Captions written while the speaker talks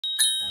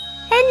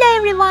Hello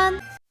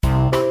everyone!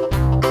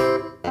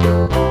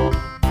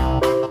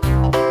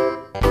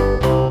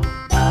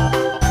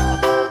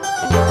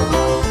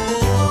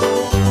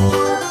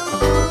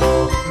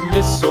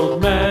 This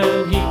old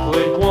man, he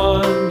played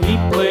one. He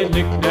played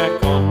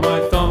knick-knack on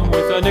my thumb.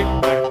 With a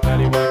knick-knack,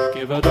 paddywhack,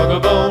 give a dog a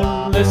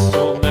bone. This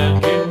old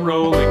man came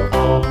rolling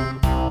home.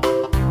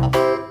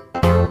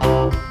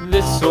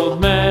 This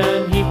old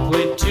man, he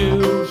played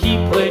two. He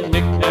played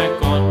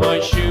knick-knack on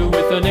my shoe.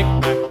 With a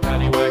knick-knack,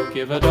 paddywhack,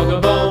 give a dog a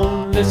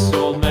bone. This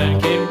old man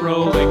came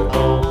rolling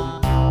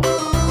home.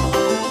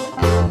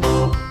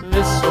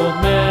 This old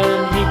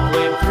man, he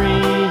played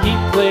three. He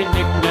played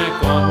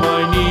knick-knack on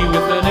my knee.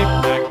 With a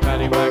knick-knack,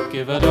 paddywhack,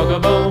 give a dog a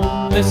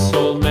bone. This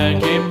old man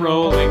came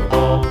rolling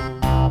home.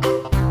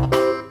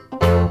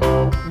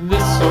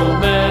 This old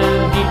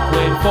man, he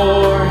played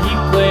four. He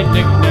played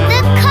knick-knack.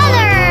 The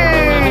color!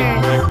 With a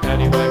knick-knack,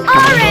 paddywhack,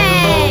 give a dog a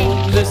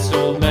bone. This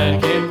old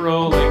man came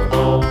rolling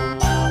home.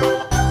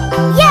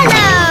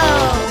 Yellow!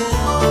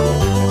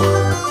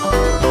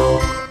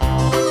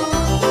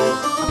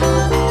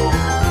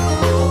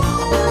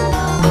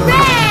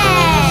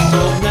 Red! This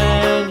old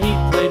man, he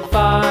played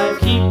five.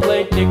 He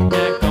played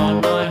knick-knack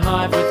on my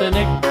hive. With a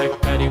knick-knack,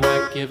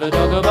 paddywhack, give a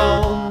dog a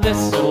bone.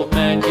 This old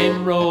man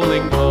came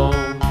rolling home.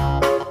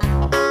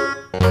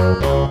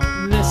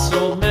 This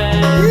old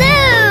man,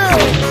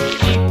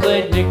 Blue! he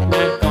played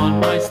knick-knack on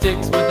my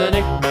sticks. With a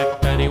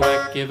knick-knack,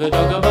 paddywhack, give a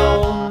dog a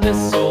bone.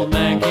 This old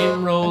man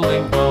came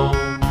rolling home.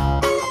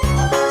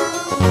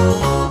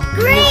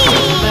 Green!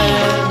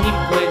 Man, he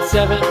played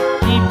seven.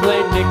 He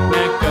played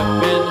knick-knack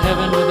up in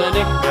heaven. With a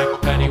knick-knack,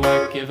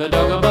 paddywhack, give a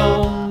dog a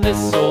bone.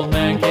 This old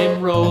man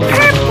came rolling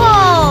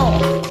home.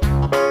 Purple!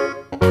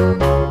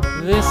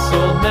 This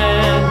old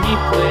man, he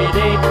played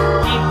eight.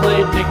 He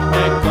played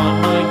knick-knack on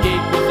my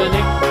gate. With a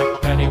knick-knack,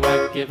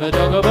 paddywhack, give a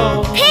dog a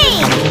bone. Pink!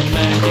 This old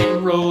man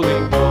came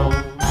rolling home.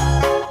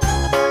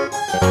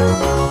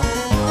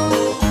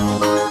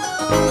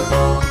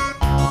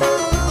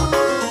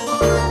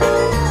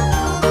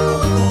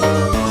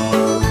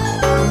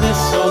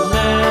 This old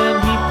man,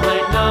 he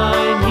played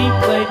nine. He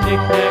played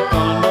knick-knack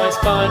on my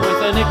spine.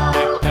 With a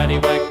knick-knack,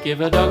 paddywhack,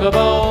 give a dog a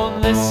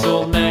bone. This